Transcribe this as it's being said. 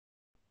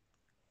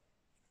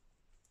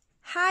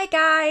Hi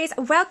guys,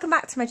 welcome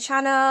back to my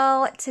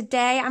channel.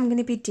 Today I'm going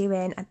to be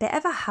doing a bit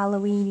of a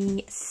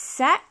Halloween-y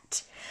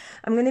set.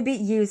 I'm going to be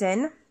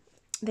using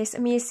this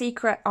Mia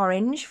Secret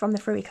Orange from the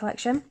Fruity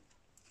collection,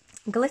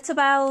 Glitter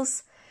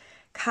Bells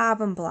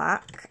Carbon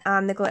Black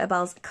and the Glitter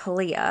Bells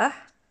Clear,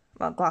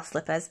 well, glass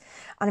slippers,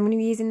 and I'm going to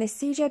be using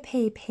this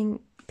CJP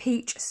Pink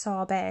Peach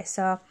Sorbet.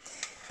 So a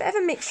bit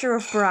of a mixture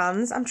of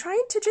brands. I'm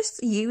trying to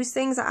just use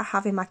things that I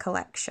have in my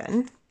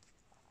collection,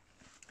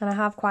 and I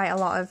have quite a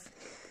lot of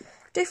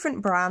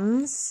different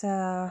brands,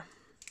 so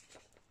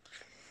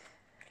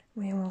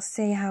we will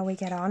see how we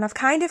get on. I've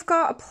kind of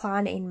got a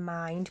plan in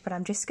mind, but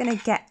I'm just going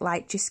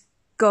to just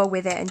go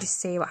with it and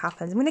just see what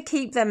happens. I'm going to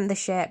keep them the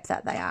shape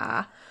that they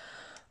are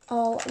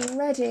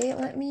already.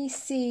 Let me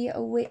see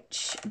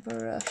which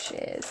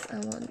brushes I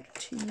want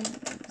to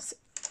use.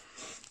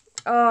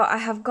 Oh, I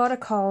have got a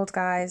cold,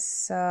 guys,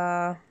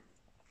 so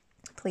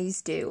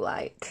please do,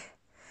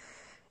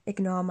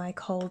 ignore my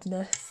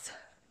coldness.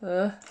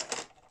 Ugh.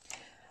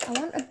 I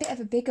want a bit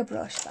of a bigger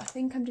brush, but I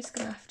think I'm just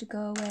going to have to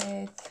go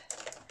with...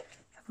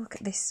 Have a look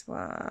at this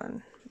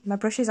one. My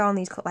brushes all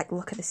need...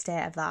 look at the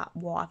state of that.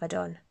 What have I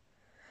done?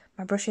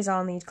 My brushes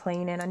all need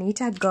cleaning. I need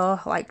to go,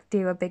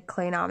 do a big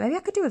clean out. Maybe I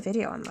could do a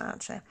video on that,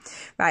 actually.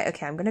 Right,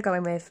 okay, I'm going to go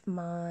in with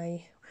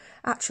my...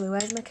 Actually,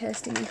 where's my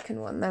Kirsten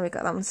Eakin one? There we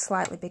go. That one's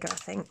slightly bigger, I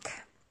think.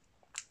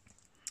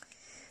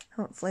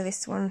 Hopefully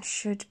this one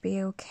should be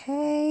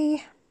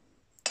okay.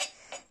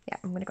 Yeah,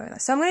 I'm going to go with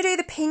that. So I'm going to do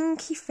the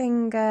pinky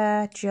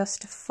finger,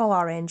 just full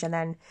orange, and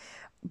then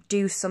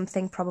do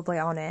something probably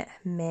on it,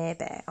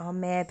 maybe. Or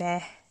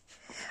maybe,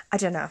 I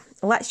don't know.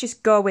 Let's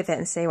just go with it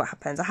and see what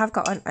happens. I have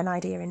got an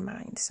idea in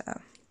mind,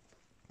 so.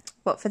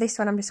 But for this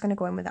one, I'm just going to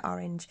go in with the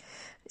orange.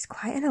 It's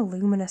quite an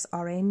luminous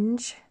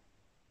orange.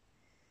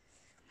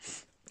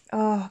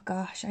 Oh,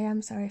 gosh, I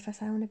am sorry if I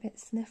sound a bit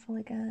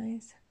sniffly,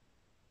 guys.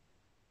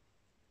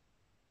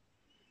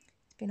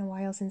 It's been a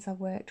while since I've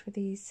worked with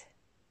these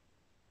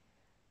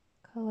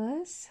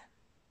colours.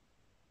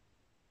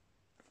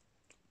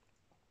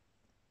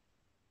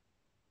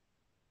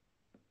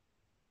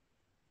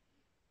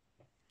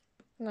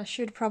 And I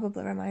should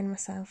probably remind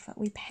myself that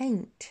we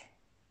paint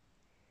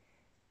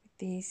with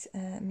these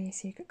Mia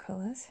Secret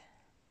colours.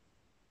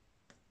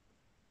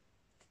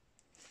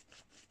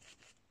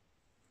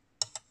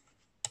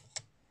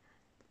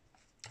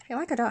 I feel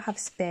like I don't have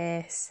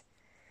space.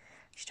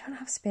 I just don't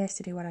have space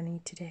to do what I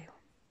need to do.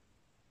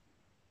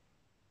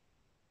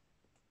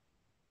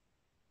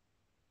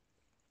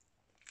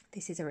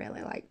 This is a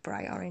really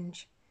bright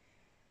orange.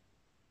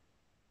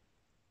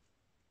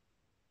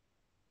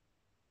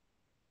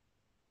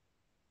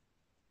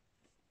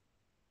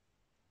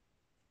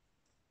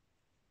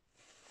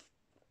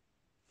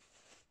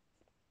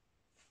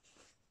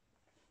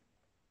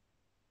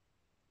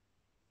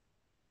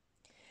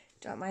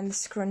 Don't mind the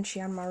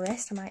scrunchie on my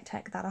wrist. I might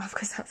take that off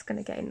because that's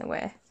going to get in the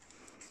way.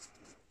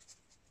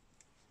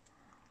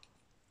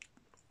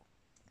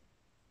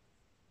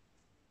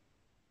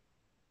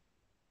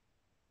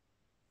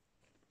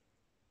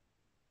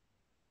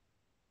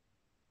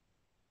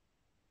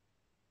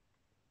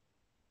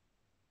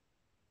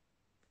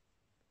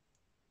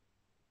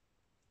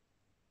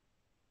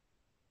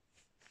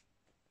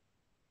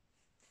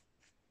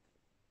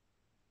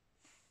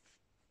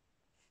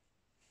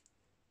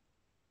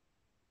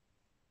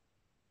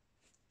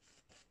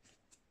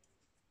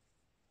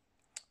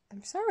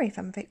 I'm sorry if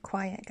I'm a bit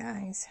quiet,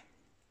 guys.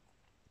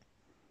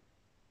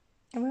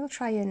 I will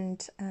try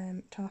and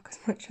talk as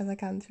much as I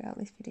can throughout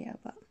this video,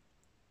 but...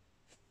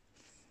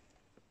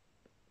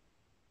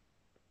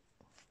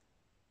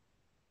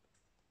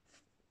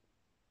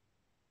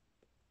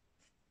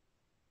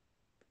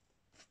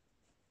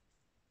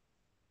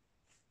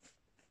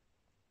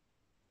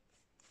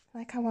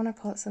 I want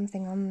to put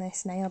something on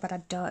this nail, but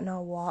I don't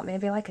know what.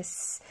 Maybe I could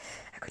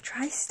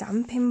try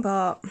stamping,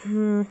 but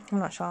I'm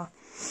not sure.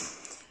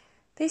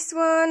 This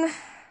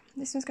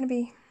one's going to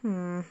be,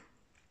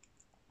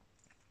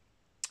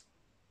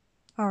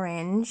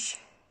 orange.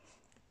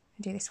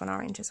 I'll do this one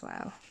orange as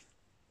well.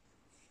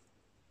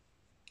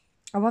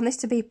 I want this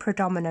to be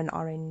predominant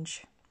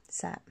orange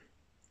set.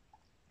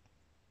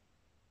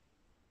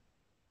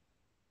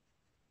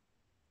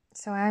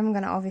 So I'm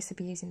going to obviously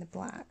be using the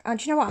black. Oh,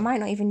 do you know what? I might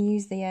not even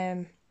use the,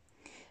 I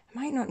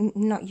might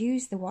not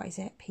use the, what is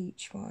it,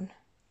 peach one.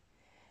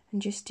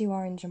 And just do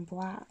orange and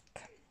black.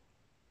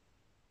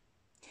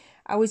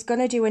 I was going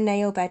to do a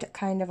nail bed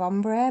kind of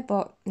ombre,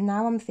 but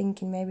now I'm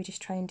thinking maybe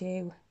just try and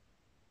do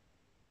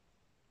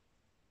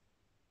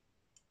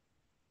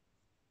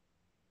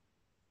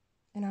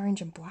an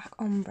orange and black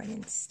ombre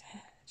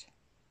instead.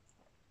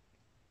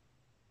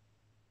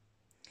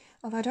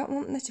 Although I don't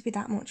want there to be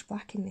that much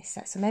black in this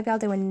set, so maybe I'll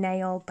do a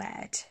nail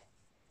bed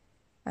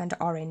and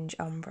orange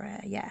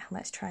ombre. Yeah,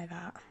 let's try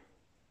that.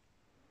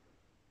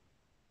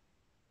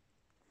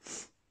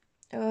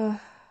 Oh,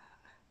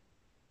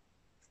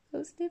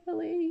 so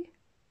sniffly.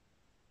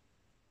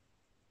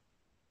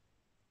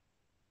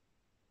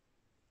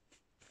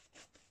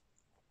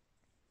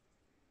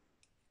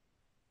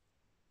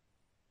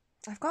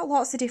 I've got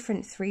lots of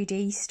different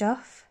 3D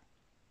stuff.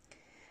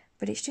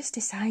 But it's just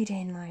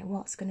deciding like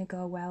what's going to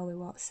go well with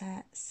what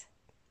sets.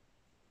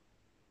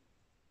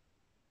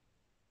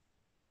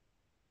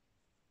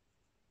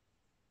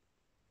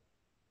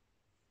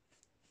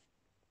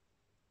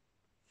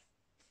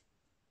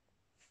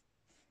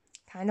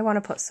 Kind of want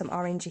to put some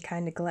orangey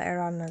kind of glitter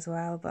on as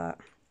well, but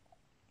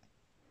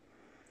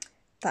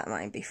that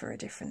might be for a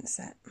different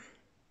set.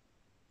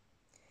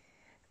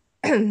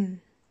 Find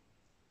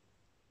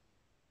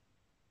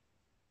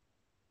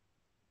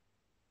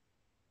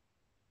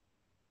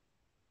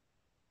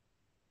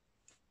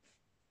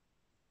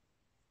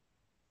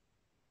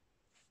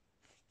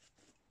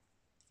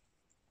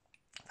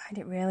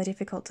it really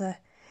difficult to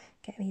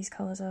get these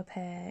colours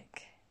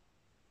opaque.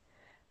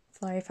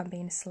 Sorry if I'm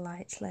being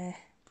slightly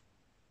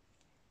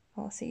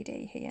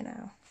OCD here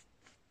now.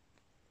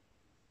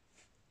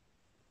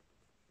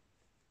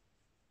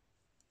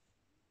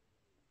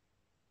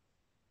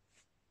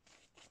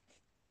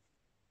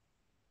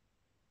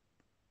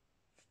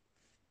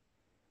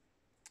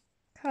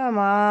 Come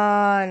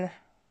on.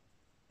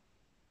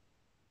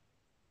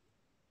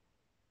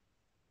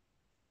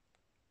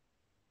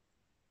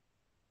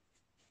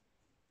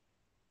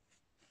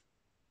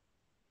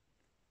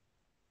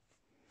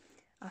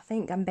 I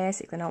think I'm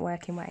basically not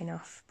working wet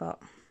enough, but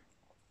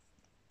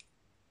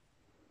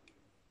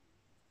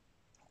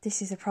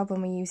this is a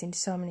problem we're using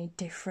so many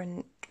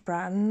different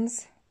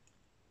brands.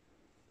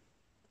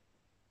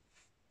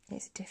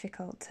 It's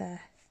difficult to...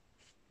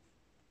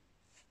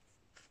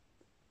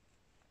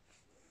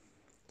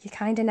 You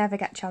kind of never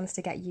get a chance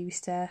to get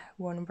used to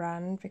one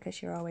brand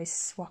because you're always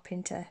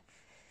swapping to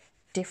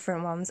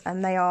different ones,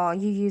 and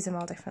you use them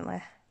all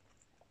differently.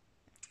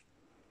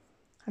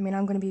 I mean,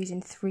 I'm going to be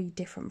using 3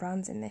 different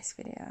brands in this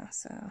video,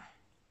 so...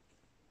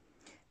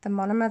 The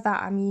monomer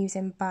that I'm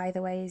using, by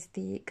the way, is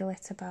the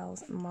Glitter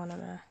Bells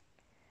monomer,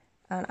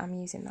 and I'm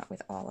using that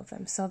with all of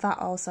them. So that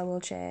also will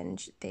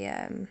change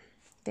the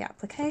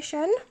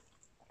application.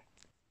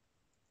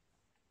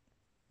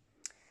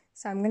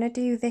 So I'm going to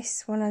do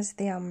this one as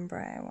the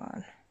ombre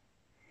one.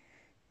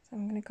 So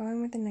I'm going to go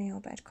in with the nail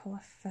bed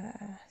colour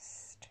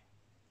first.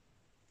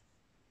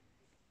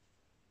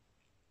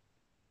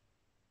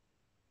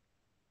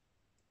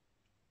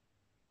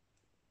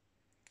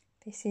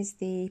 This is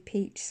the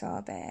Peach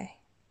Sorbet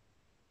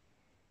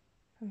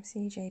from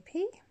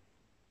CJP.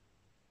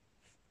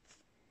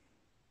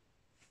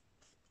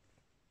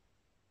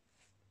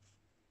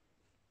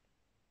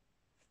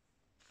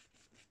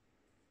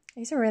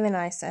 It's a really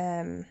nice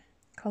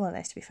colour,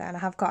 this, to be fair, and I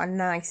have got a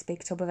nice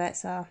big tub of it,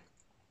 so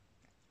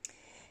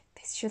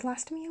this should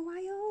last me a while.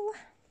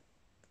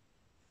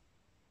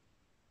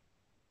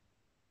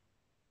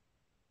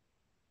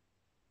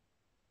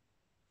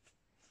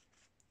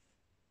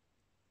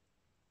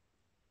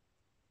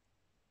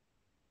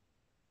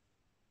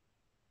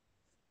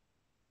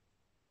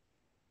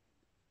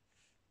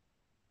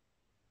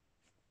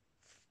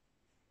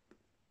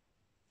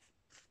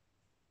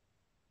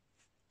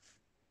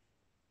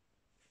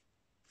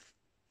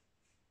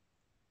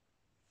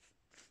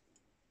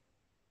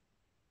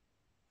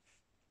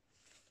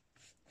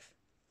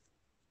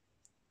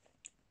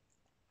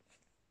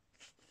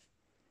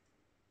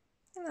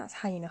 And that's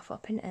high enough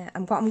up, isn't it?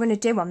 And what I'm going to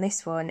do on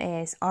this one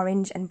is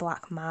orange and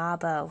black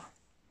marble.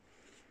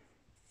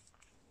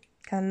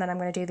 And then I'm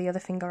going to do the other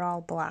finger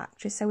all black,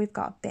 just so we've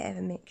got a bit of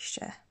a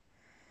mixture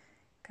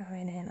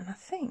going in. And I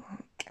think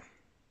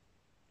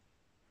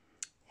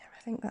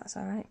that's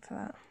alright for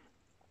that.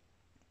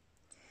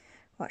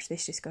 Watch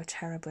this just go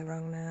terribly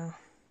wrong now.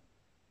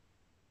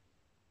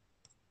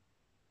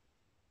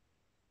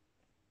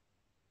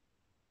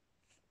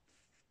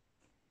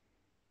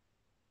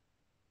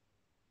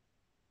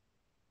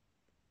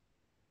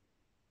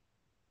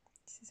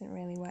 This isn't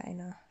really wet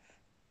enough.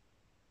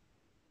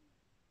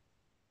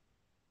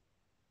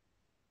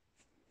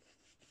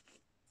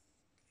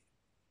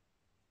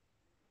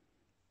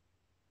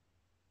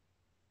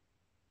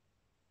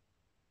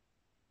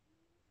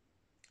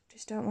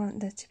 Just don't want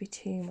there to be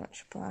too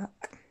much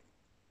black.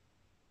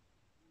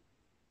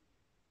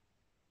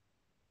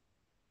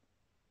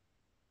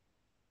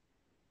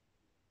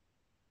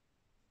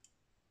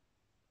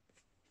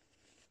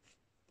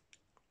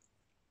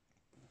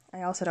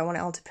 I also don't want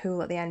it all to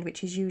pool at the end,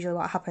 which is usually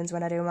what happens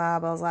when I do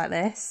marbles like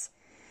this.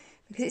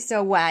 Because it's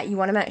so wet, you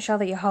want to make sure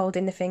that you're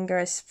holding the finger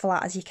as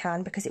flat as you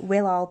can, because it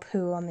will all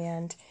pool on the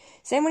end.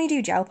 Same when you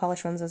do gel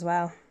polish ones as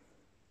well.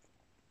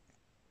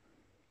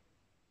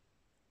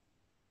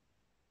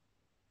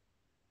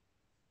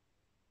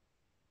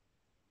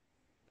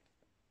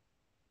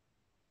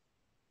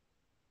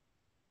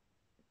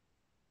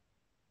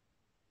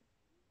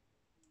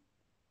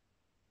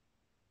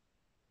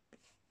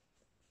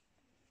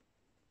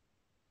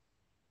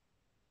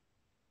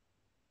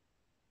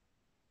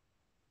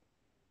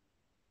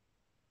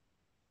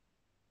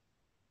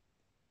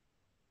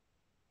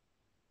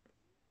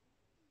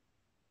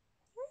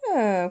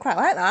 Oh, quite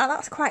like that.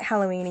 That's quite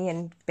Halloweeny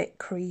and a bit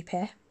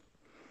creepy.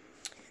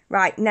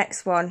 Right,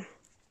 next one.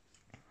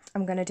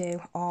 I'm going to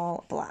do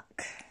all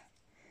black.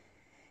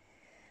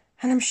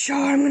 And I'm sure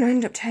I'm going to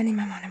end up turning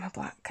my monomer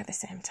black at the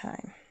same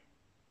time.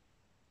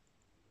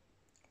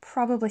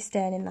 probably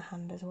staining the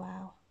hand as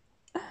well.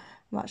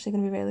 I'm actually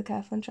going to be really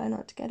careful and try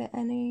not to get it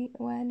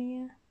anywhere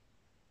near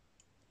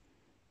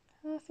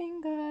her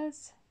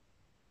fingers.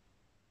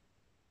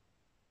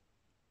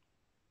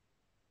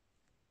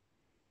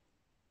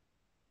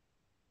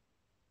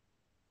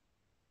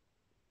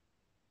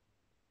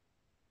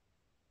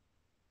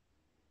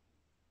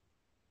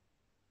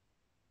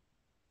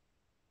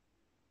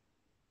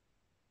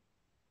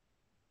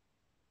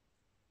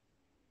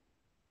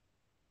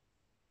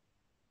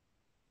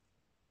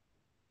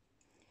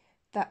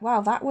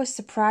 Wow, that was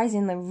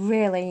surprisingly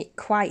really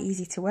quite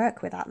easy to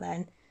work with that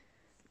then.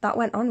 That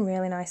went on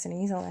really nice and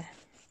easily.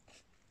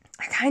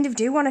 I kind of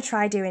do want to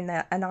try doing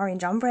an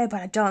orange ombre,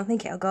 but I don't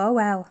think it'll go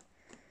well.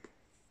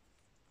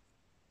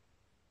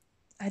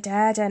 I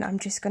daren't, I'm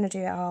just going to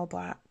do it all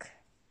black.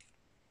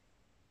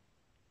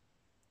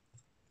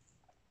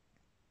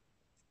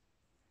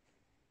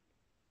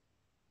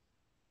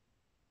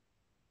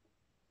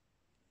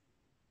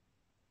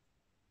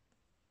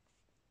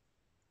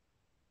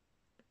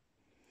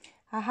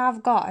 I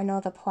have got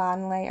another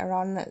plan later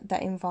on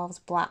that involves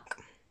black.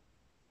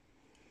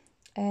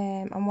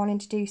 I'm wanting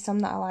to do some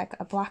that are like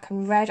a black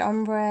and red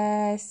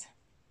ombres,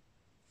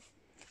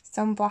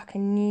 some black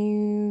and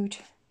nude,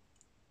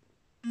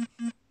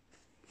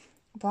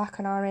 black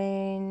and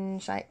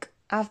orange. Like,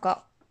 I've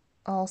got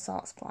all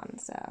sorts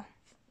planned, so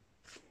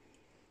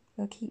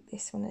we'll keep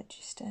this one at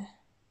just a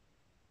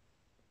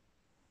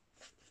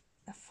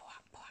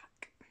flat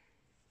black.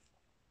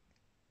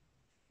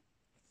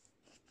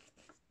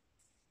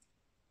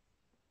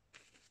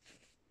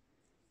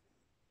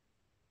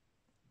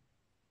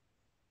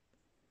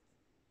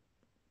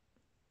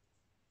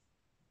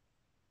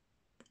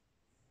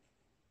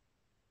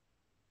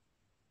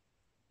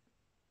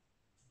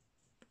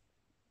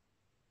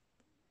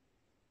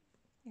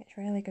 It's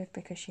really good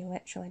because you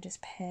literally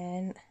just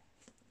paint.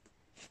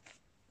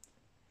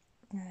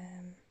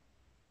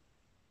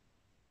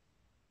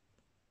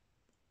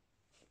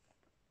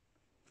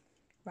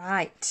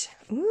 Right.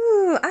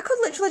 Ooh, I could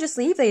literally just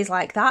leave these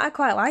like that. I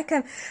quite like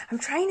them. I'm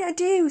trying to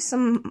do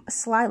some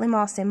slightly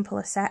more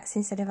simpler sets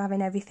instead of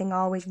having everything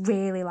always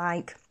really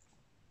like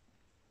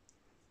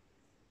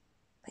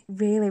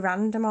really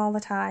random all the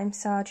time.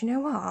 So do you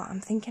know what? I'm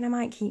thinking I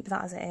might keep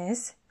that as it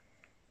is.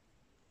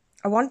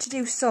 I want to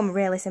do some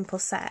really simple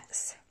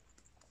sets.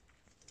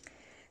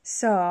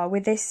 So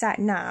with this set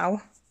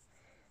now,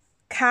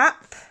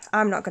 cap,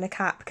 I'm not going to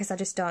cap because I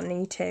just don't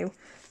need to.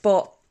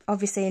 But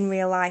obviously in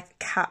real life,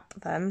 cap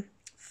them,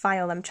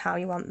 file them to how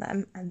you want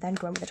them, and then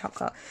go in with the top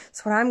coat.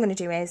 So what I'm going to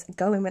do is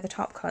go in with the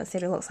top coat and see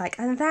what it looks like.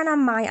 And then I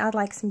might add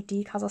like some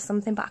decals or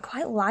something, but I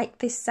quite like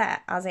this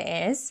set as it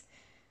is.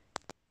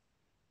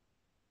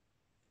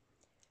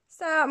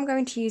 So I'm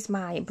going to use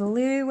my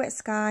blue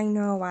Sky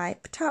No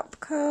Wipe top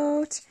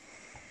coat.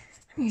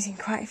 I'm using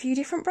quite a few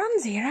different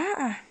brands here, aren't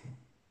I?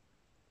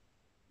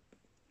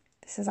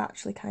 This has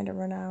actually kind of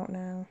run out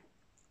now.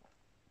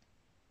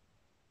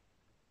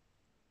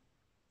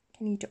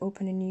 I need to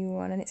open a new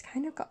one, and it's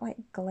kind of got like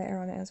glitter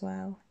on it as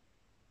well.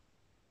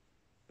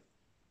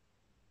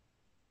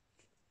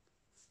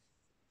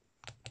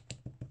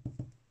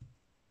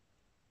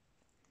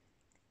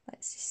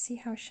 Let's just see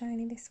how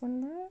shiny this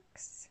one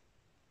looks.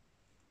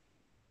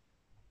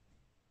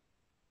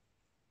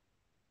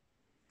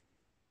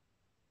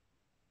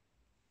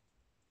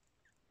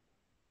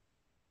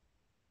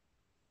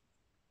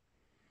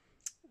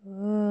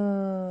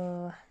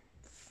 Oh,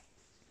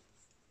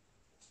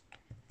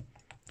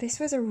 this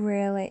was a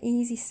really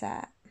easy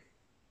set,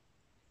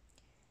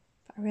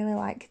 but I really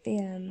like the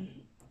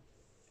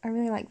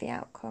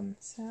outcome.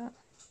 So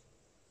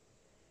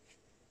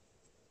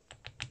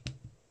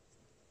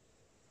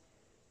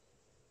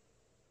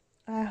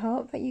I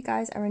hope that you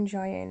guys are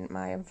enjoying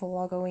my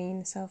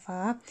Vlogoween so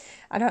far.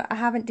 I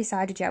haven't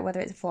decided yet whether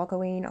it's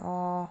Vlogoween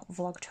or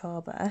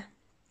Vlogtober,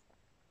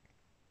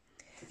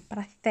 but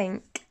I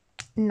think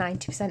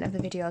 90% of the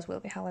videos will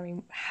be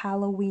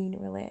Halloween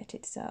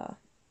related, so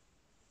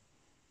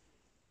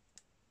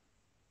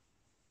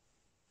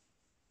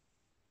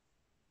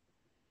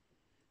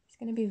it's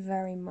going to be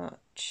very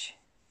much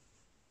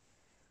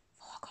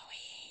Vlogoween.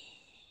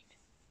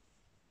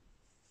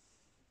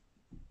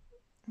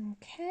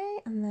 Okay,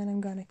 and then I'm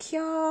going to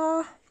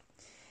cure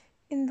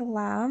in the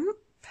lamp.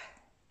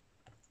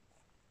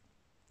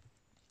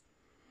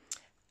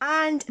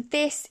 And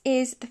this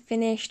is the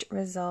finished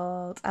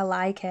result. I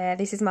like it.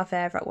 This is my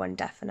favourite one,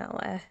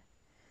 definitely.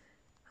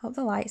 Hope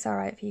the light's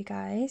alright for you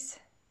guys.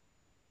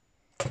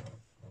 But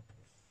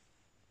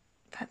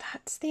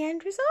that's the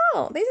end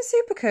result. These are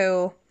super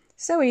cool.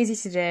 So easy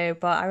to do,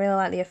 but I really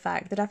like the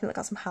effect. They definitely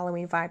got some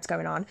Halloween vibes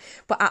going on.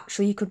 But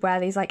actually, you could wear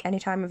these like any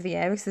time of the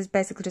year because there's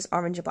basically just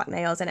orange and black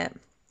nails in it.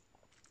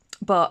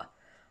 But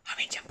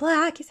Orange and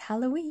black is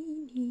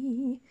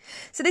Halloween-y.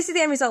 So this is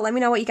the end result. Let me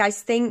know what you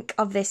guys think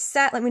of this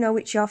set. Let me know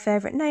which your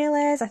favourite nail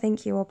is. I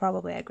think you will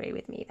probably agree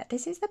with me that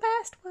this is the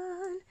best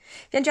one.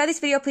 If you enjoyed this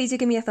video, please do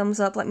give me a thumbs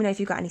up. Let me know if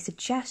you've got any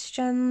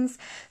suggestions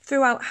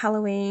throughout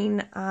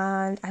Halloween.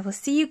 And I will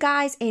see you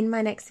guys in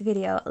my next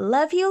video.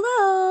 Love you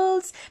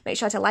loads. Make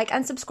sure to like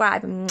and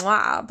subscribe.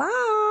 Mwah.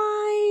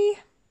 Bye.